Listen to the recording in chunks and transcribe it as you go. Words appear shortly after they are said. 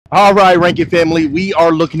All right, Rankin family, we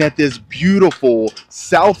are looking at this beautiful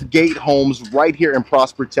Southgate Homes right here in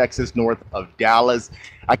Prosper, Texas, north of Dallas.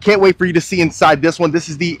 I can't wait for you to see inside this one. This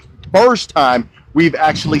is the first time we've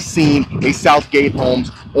actually seen a Southgate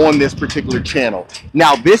Homes on this particular channel.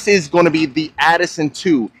 Now, this is going to be the Addison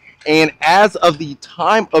II, and as of the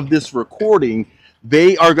time of this recording,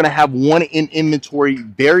 they are going to have one in inventory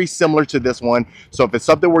very similar to this one. So if it's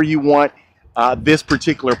something where you want this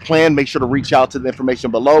particular plan, make sure to reach out to the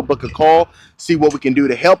information below, book a call, see what we can do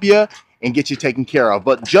to help you and get you taken care of.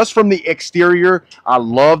 But just from the exterior, I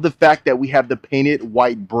love the fact that we have the painted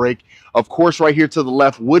white brick. Of course, right here to the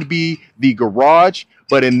left would be the garage,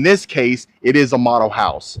 but in this case, it is a model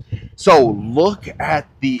house. So look at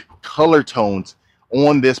the color tones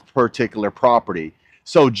on this particular property.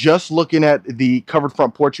 So just looking at the covered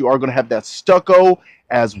front porch, you are going to have that stucco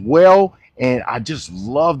as well. And I just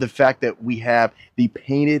love the fact that we have the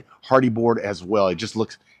painted hardy board as well. It just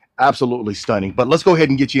looks absolutely stunning. But let's go ahead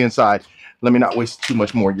and get you inside. Let me not waste too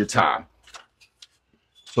much more of your time.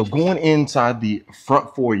 So going inside the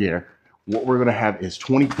front foyer, what we're going to have is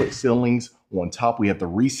 20-foot ceilings. On top, we have the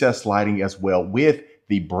recessed lighting as well with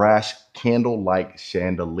the brass candle-like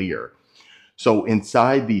chandelier. So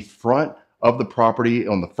inside the front of the property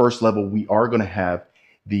on the first level, we are going to have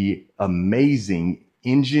the amazing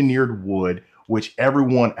engineered wood, which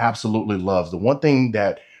everyone absolutely loves. The one thing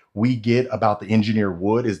that we get about the engineered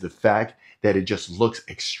wood is the fact that it just looks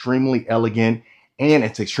extremely elegant and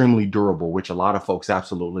it's extremely durable, which a lot of folks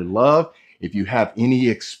absolutely love. If you have any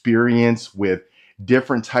experience with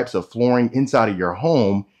different types of flooring inside of your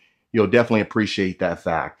home, you'll definitely appreciate that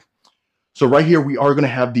fact. So right here, we are going to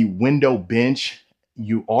have the window bench.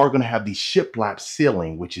 You are going to have the shiplap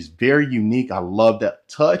ceiling, which is very unique. I love that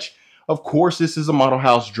touch. Of course, this is a model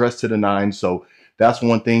house dressed to the nines, so that's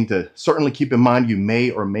one thing to certainly keep in mind. You may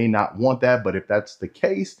or may not want that, but if that's the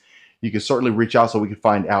case, you can certainly reach out so we can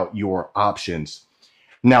find out your options.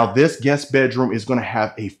 Now, this guest bedroom is going to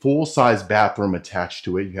have a full-size bathroom attached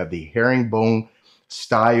to it. You have the herringbone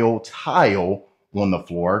style tile on the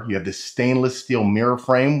floor. You have this stainless steel mirror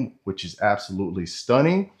frame, which is absolutely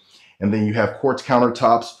stunning. And then you have quartz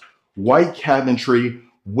countertops, white cabinetry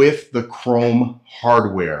with the chrome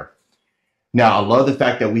hardware. Now, I love the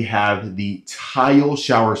fact that we have the tile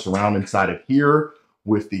shower surround inside of here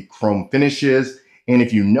with the chrome finishes. And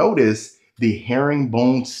if you notice, the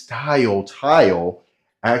herringbone style tile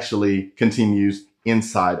actually continues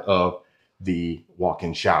inside of the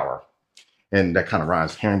walk-in shower. And that kind of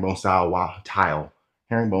rhymes, herringbone style tile.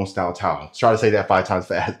 Herringbone style tile. Let's try to say that 5 times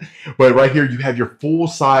fast. But right here, you have your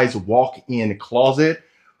full-size walk-in closet,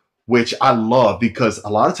 which I love because a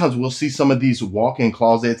lot of times we'll see some of these walk-in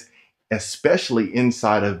closets, especially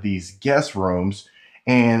inside of these guest rooms,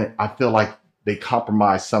 and I feel like they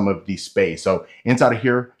compromise some of the space. So inside of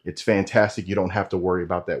here, it's fantastic. You don't have to worry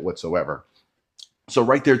about that whatsoever. So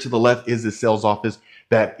right there to the left is the sales office.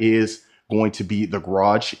 That is going to be the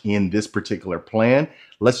garage in this particular plan.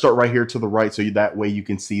 Let's start right here to the right so that way you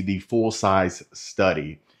can see the full-size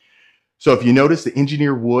study. So if you notice the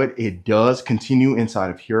engineered wood, it does continue inside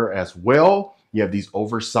of here as well. You have these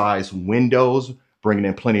oversized windows, bringing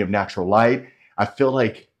in plenty of natural light. I feel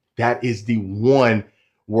like that is the one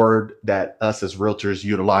word that us as realtors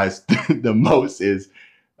utilize the most is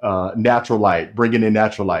natural light, bringing in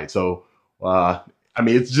natural light. So, I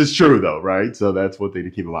mean, it's just true though, right? So that's one thing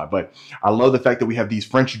to keep in mind. But I love the fact that we have these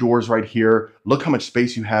French doors right here. Look how much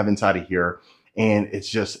space you have inside of here. And it's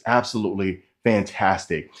just absolutely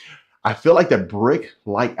fantastic. I feel like that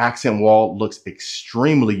brick-like accent wall looks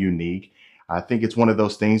extremely unique. I think it's one of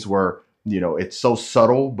those things where, you know, it's so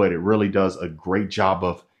subtle, but it really does a great job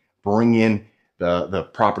of bringing the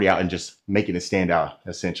property out and just making it stand out,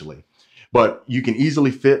 essentially. But you can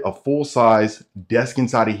easily fit a full-size desk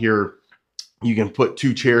inside of here. You can put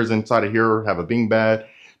 2 chairs inside of here, have a beanbag.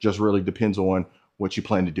 Just really depends on what you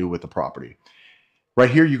plan to do with the property.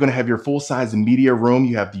 Right here, you're going to have your full-size media room.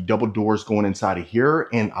 You have the double doors going inside of here.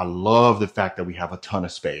 And I love the fact that we have a ton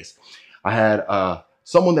of space. I had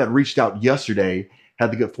someone that reached out yesterday,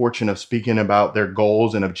 had the good fortune of speaking about their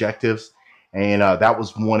goals and objectives. And that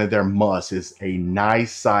was one of their musts, is a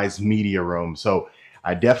nice size media room. So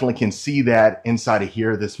I definitely can see that inside of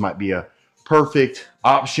here. This might be a perfect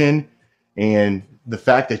option. And the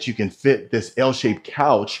fact that you can fit this L-shaped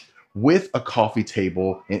couch with a coffee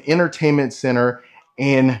table, an entertainment center,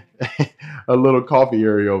 and a little coffee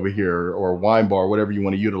area over here, or a wine bar, whatever you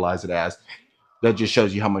want to utilize it as, that just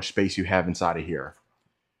shows you how much space you have inside of here.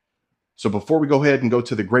 So before we go ahead and go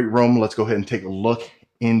to the great room, let's go ahead and take a look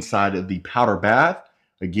inside of the powder bath.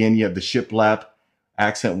 Again, you have the shiplap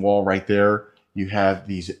accent wall right there. You have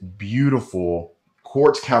these beautiful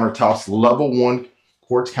quartz countertops, level 1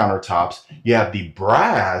 quartz countertops. You have the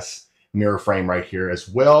brass mirror frame right here as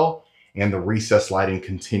well, and the recessed lighting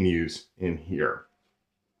continues in here.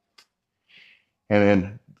 And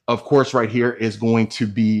then, of course, right here is going to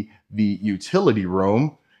be the utility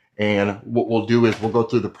room. And what we'll do is we'll go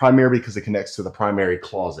through the primary because it connects to the primary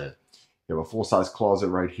closet. You have a full-size closet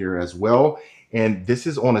right here as well. And this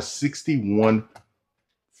is on a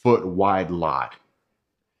 61-foot wide lot.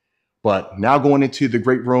 But now going into the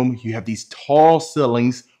great room, you have these tall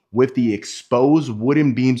ceilings with the exposed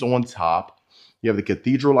wooden beams on top. You have the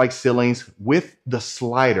cathedral-like ceilings with the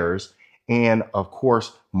sliders, and of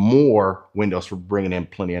course, more windows for bringing in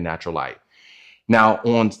plenty of natural light. Now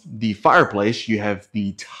on the fireplace, you have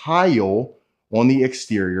the tile on the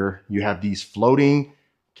exterior. You have these floating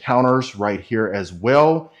counters right here as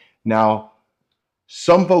well. Now,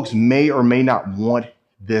 some folks may or may not want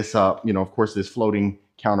this, of course, this floating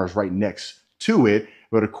counters right next to it.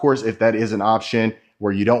 But of course, if that is an option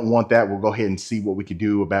where you don't want that, we'll go ahead and see what we could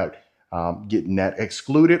do about getting that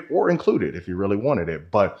excluded or included if you really wanted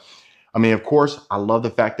it. But I mean, of course, I love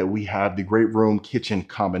the fact that we have the great room kitchen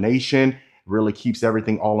combination. It really keeps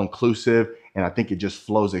everything all inclusive, and I think it just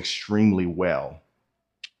flows extremely well.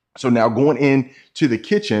 So now going into the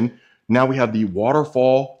kitchen, now we have the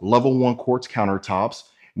waterfall level 1 quartz countertops.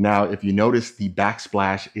 Now, if you notice, the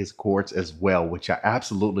backsplash is quartz as well, which I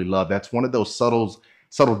absolutely love. That's one of those subtle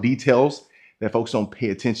details that folks don't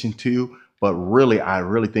pay attention to, but really, I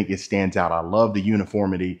really think it stands out. I love the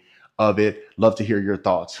uniformity of it. Love to hear your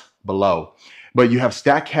thoughts below. But you have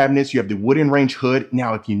stacked cabinets, you have the wooden range hood.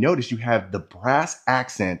 Now, if you notice, you have the brass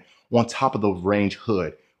accent on top of the range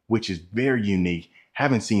hood, which is very unique.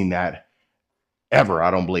 Haven't seen that ever, I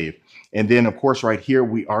don't believe. And then, of course, right here,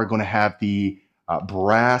 we are going to have the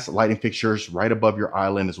brass lighting fixtures right above your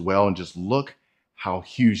island as well. And just look how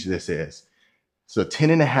huge this is. So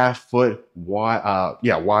 10.5-foot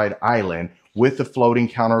wide island with the floating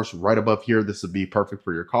counters right above here. This would be perfect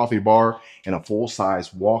for your coffee bar and a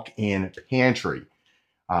full-size walk-in pantry.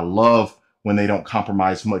 I love when they don't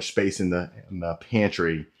compromise much space in the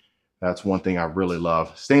pantry. That's one thing I really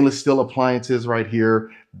love. Stainless steel appliances right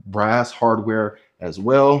here, brass hardware as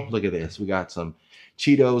well. Look at this. We got some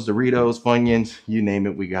Cheetos, Doritos, Funyuns, you name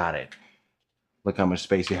it, we got it. Look how much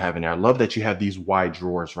space you have in there. I love that you have these wide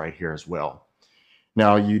drawers right here as well.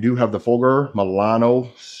 Now you do have the Folger Milano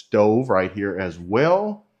stove right here as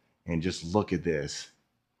well. And just look at this.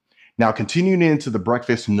 Now continuing into the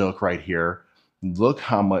breakfast nook right here, look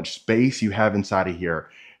how much space you have inside of here.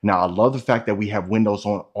 Now I love the fact that we have windows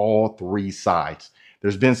on all 3 sides.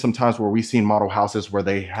 There's been some times where we've seen model houses where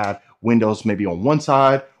they have windows maybe on one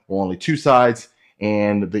side or only 2 sides,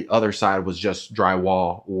 and the other side was just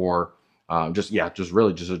drywall or just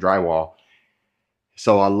really just a drywall.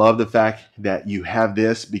 So I love the fact that you have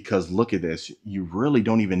this, because look at this. You really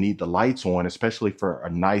don't even need the lights on, especially for a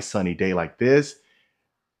nice sunny day like this.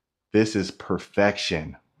 This is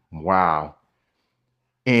perfection. Wow.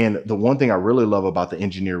 And the one thing I really love about the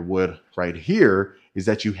engineered wood right here is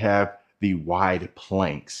that you have the wide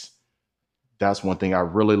planks. That's one thing I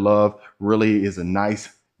really love. Really is a nice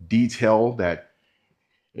detail that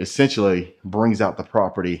essentially brings out the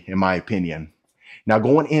property, in my opinion. Now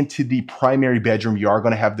going into the primary bedroom, you are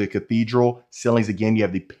going to have the cathedral ceilings. Again, you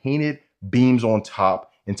have the painted beams on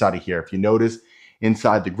top inside of here. If you notice,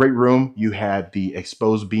 inside the great room, you had the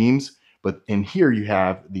exposed beams, but in here you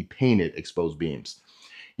have the painted exposed beams.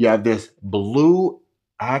 You have this blue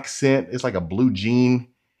accent. It's like a blue jean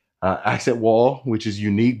accent wall, which is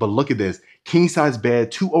unique. But look at this. King size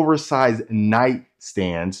bed, 2 oversized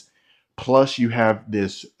nightstands. Plus you have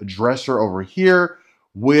this dresser over here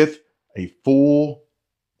with a full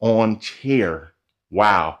on chair.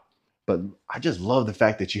 Wow. But I just love the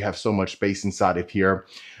fact that you have so much space inside of here.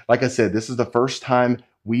 Like I said, this is the first time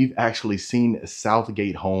we've actually seen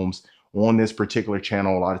Southgate Homes on this particular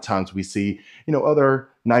channel. A lot of times we see, other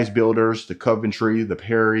nice builders, the Coventry, the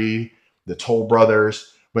Perry, the Toll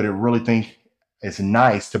Brothers, but I really think it's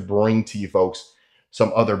nice to bring to you folks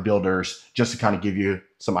some other builders just to kind of give you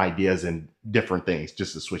some ideas and different things,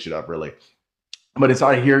 just to switch it up really. But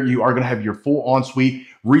inside of here, you are going to have your full ensuite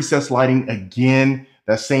recessed lighting. Again,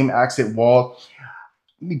 that same accent wall.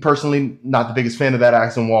 Me personally, not the biggest fan of that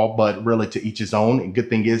accent wall, but really to each his own. And good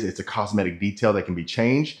thing is it's a cosmetic detail that can be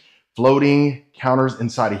changed. Floating counters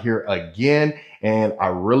inside of here again. And I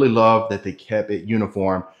really love that they kept it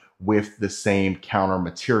uniform with the same counter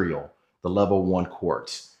material, the level 1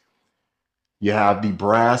 quartz. You have the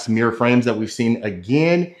brass mirror frames that we've seen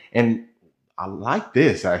again. And I like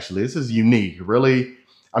this, actually. This is unique. Really,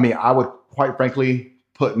 I mean, I would quite frankly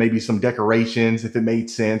put maybe some decorations if it made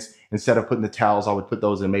sense. Instead of putting the towels, I would put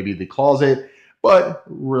those in maybe the closet, but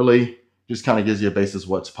really just kind of gives you a basis of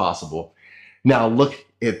what's possible. Now look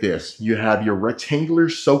at this. You have your rectangular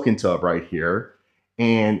soaking tub right here,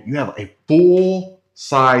 and you have a full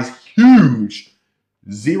size, huge,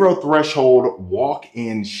 zero threshold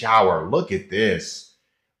walk-in shower. Look at this.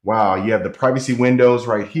 Wow, you have the privacy windows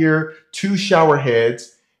right here, 2 shower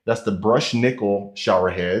heads. That's the brushed nickel shower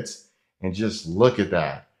heads. And just look at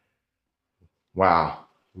that. Wow,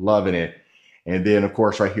 loving it. And then of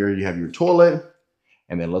course right here you have your toilet.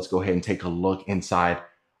 And then let's go ahead and take a look inside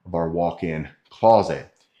of our walk-in closet.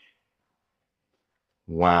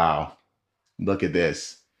 Wow, look at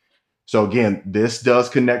this. So again, this does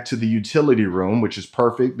connect to the utility room, which is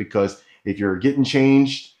perfect because if you're getting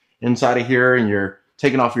changed inside of here and you're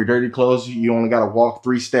taking off your dirty clothes, you only got to walk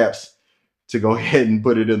 3 steps to go ahead and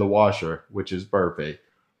put it in the washer, which is perfect.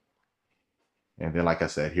 And then, like I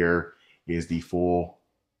said, here is the full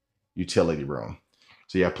utility room.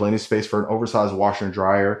 So you have plenty of space for an oversized washer and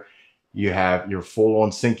dryer. You have your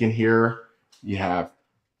full-on sink in here. You have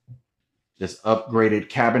this upgraded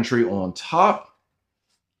cabinetry on top,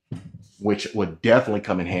 which would definitely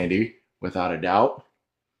come in handy without a doubt.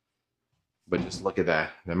 But just look at that,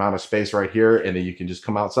 the amount of space right here, and then you can just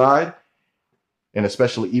come outside. And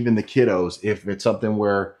especially even the kiddos, if it's something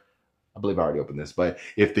where, I believe I already opened this, but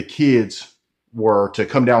if the kids were to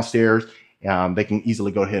come downstairs, they can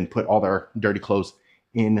easily go ahead and put all their dirty clothes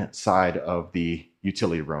inside of the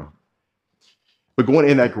utility room. But going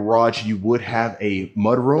in that garage, you would have a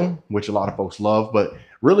mud room, which a lot of folks love. But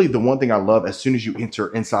really the one thing I love as soon as you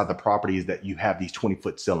enter inside the property is that you have these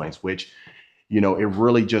 20-foot ceilings, which, you know, it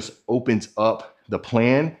really just opens up the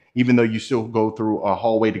plan. Even though you still go through a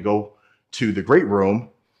hallway to go to the great room,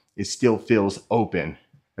 it still feels open,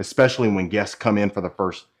 especially when guests come in for the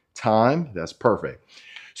first time. That's perfect.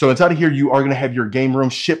 So inside of here, you are going to have your game room,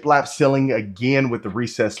 shiplap ceiling again with the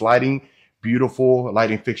recessed lighting, beautiful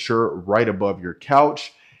lighting fixture right above your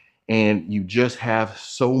couch. And you just have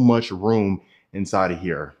so much room inside of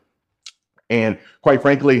here. And quite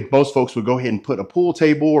frankly, most folks would go ahead and put a pool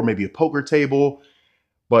table or maybe a poker table.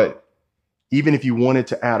 But even if you wanted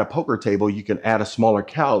to add a poker table, you can add a smaller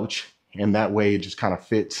couch, and that way it just kind of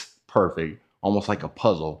fits perfect, almost like a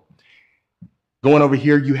puzzle. Going over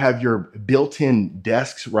here, you have your built-in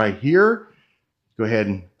desks right here. Go ahead,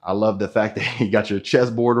 and I love the fact that you got your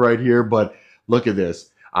chessboard right here, but look at this.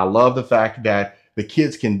 I love the fact that the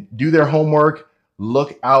kids can do their homework,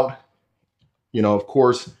 look out, you know, of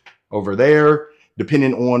course, over there,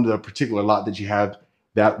 depending on the particular lot that you have,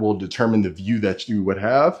 that will determine the view that you would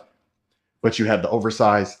have. But you have the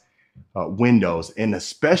oversized windows, and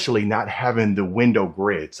especially not having the window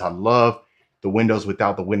grids. I love the windows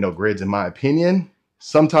without the window grids, in my opinion.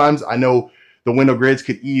 Sometimes I know the window grids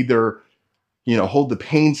could either, you know, hold the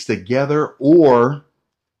panes together or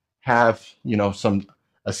have, you know, some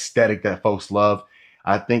aesthetic that folks love.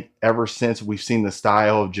 I think ever since we've seen the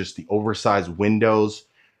style of just the oversized windows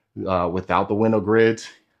without the window grids,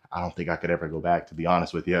 I don't think I could ever go back, to be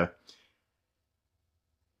honest with you.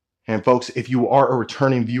 And folks, if you are a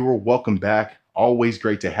returning viewer, welcome back. Always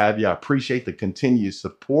great to have you. I appreciate the continued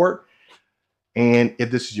support. And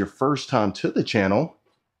if this is your first time to the channel,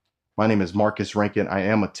 my name is Marcus Rankin. I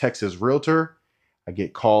am a Texas realtor. I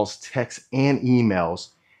get calls, texts, and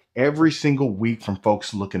emails every single week from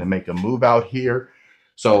folks looking to make a move out here.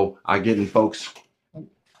 So I get in folks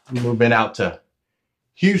moving out to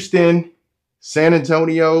Houston, San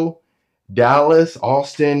Antonio, Dallas,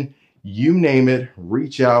 Austin, you name it,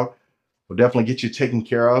 reach out. We'll definitely get you taken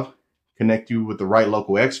care of, connect you with the right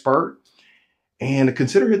local expert, and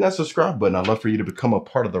consider hitting that subscribe button. I'd love for you to become a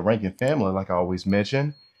part of the Rankin family, like I always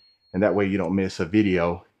mention, and that way you don't miss a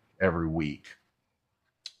video every week.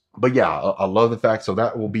 But yeah, I love the fact, so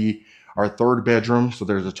that will be our 3rd bedroom. So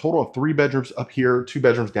there's a total of 3 bedrooms up here, 2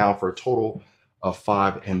 bedrooms down, for a total of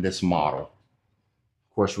 5 in this model.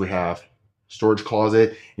 Of course, we have storage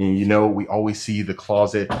closet, and you know, we always see the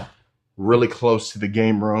closet really close to the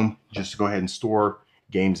game room just to go ahead and store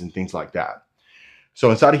games and things like that.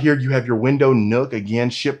 So inside of here, you have your window nook, again,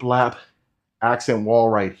 shiplap accent wall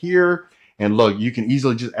right here. And look, you can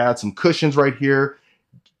easily just add some cushions right here,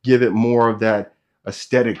 give it more of that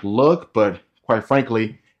aesthetic look. But quite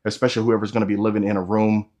frankly, especially whoever's going to be living in a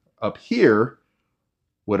room up here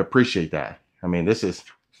would appreciate that. I mean, this is,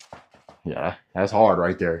 yeah, that's hard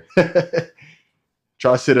right there.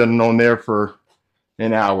 Try sitting on there for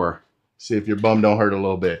an hour. See if your bum don't hurt a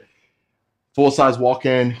little bit. Full-size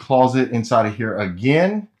walk-in closet inside of here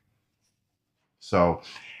again. So,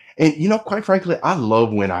 and you know, quite frankly, I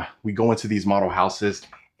love when we go into these model houses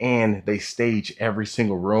and they stage every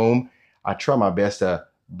single room. I try my best to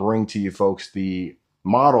bring to you folks the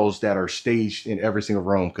models that are staged in every single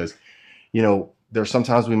room, because you know, there's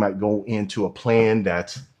sometimes we might go into a plan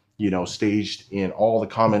that's, you know, staged in all the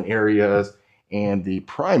common areas and the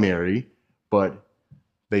primary, but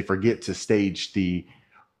they forget to stage the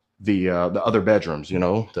other bedrooms, you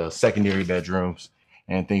know, the secondary bedrooms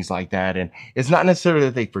and things like that. And it's not necessarily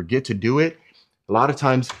that they forget to do it. A lot of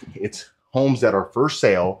times it's homes that are for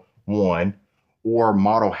sale, one, or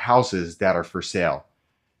model houses that are for sale.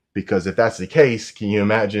 Because if that's the case, can you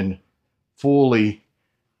imagine fully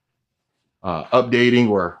updating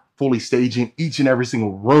or fully staging each and every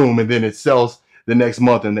single room, and then it sells the next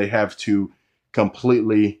month and they have to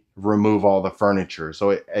completely remove all the furniture? So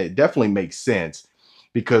it definitely makes sense,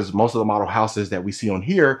 because most of the model houses that we see on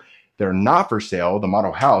here, they're not for sale. The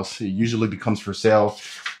model house, it usually becomes for sale a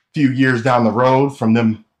few years down the road from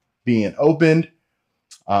them being opened.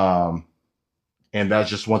 And that's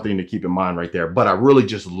just one thing to keep in mind right there. But I really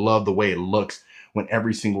just love the way it looks when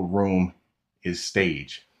every single room is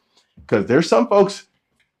staged, because there's some folks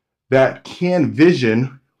that can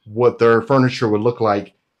vision what their furniture would look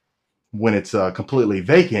like when it's completely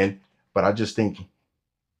vacant. But I just think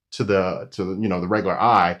to the you know, the regular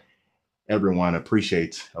eye, everyone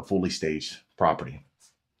appreciates a fully staged property.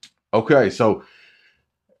 Okay, so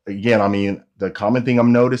again, I mean, the common thing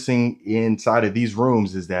I'm noticing inside of these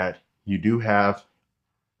rooms is that you do have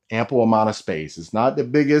ample amount of space. It's not the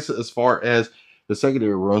biggest as far as the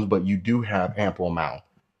secondary rooms, but you do have ample amount.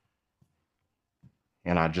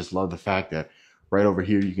 And I just love the fact that right over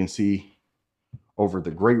here, you can see over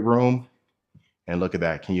the great room. And look at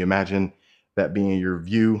that. Can you imagine that being your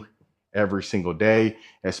view every single day,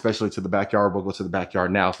 especially to the backyard? We'll go to the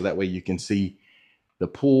backyard now, so that way you can see the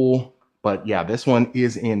pool. But yeah, this one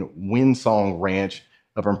is in Windsong Ranch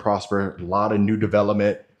up in Prosper. A lot of new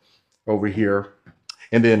development over here.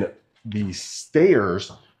 And then the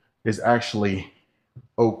stairs is actually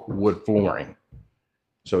oak wood flooring.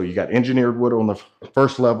 So you got engineered wood on the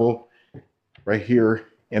first level right here.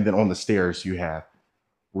 And then on the stairs, you have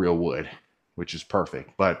real wood, which is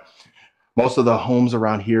perfect. But most of the homes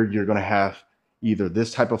around here, you're going to have either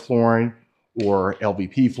this type of flooring or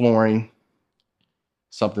LVP flooring,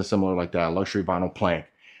 something similar like that, luxury vinyl plank.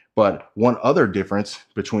 But one other difference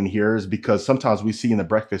between here is because sometimes we see in the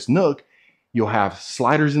breakfast nook, you'll have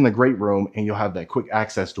sliders in the great room and you'll have that quick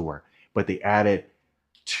access door, but they added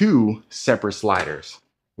 2 separate sliders,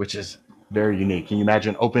 which is very unique. Can you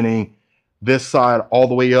imagine opening this side all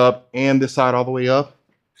the way up and this side all the way up?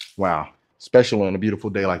 Wow, special on a beautiful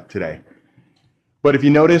day like today. But if you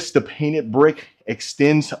notice, the painted brick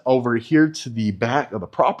extends over here to the back of the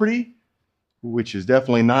property, which is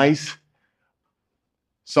definitely nice.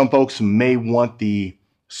 Some folks may want the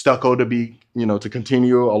stucco to be, you know, to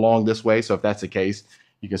continue along this way. So if that's the case,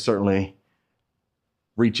 you can certainly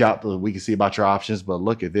reach out so we can see about your options. But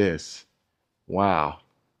look at this. Wow.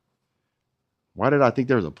 Why did I think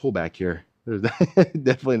there was a pool back here? There's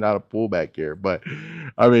definitely not a pool back here. But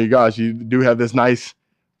I mean, gosh, you do have this nice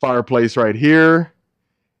fireplace right here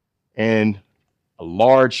and a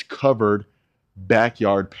large covered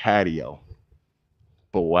backyard patio.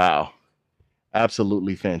 But wow,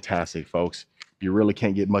 absolutely fantastic, folks. You really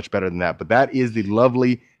can't get much better than that. But that is the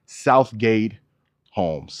lovely Southgate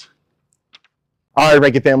Homes. All right,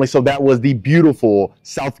 Rankin family. So that was the beautiful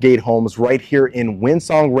Southgate Homes right here in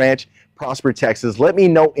Windsong Ranch, Prosper, Texas. Let me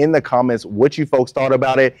know in the comments what you folks thought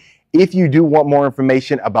about it. If you do want more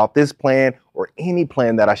information about this plan or any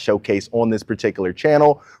plan that I showcase on this particular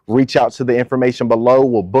channel, reach out to the information below.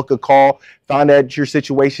 We'll book a call, find out your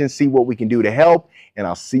situation, see what we can do to help, and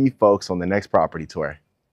I'll see you folks on the next property tour.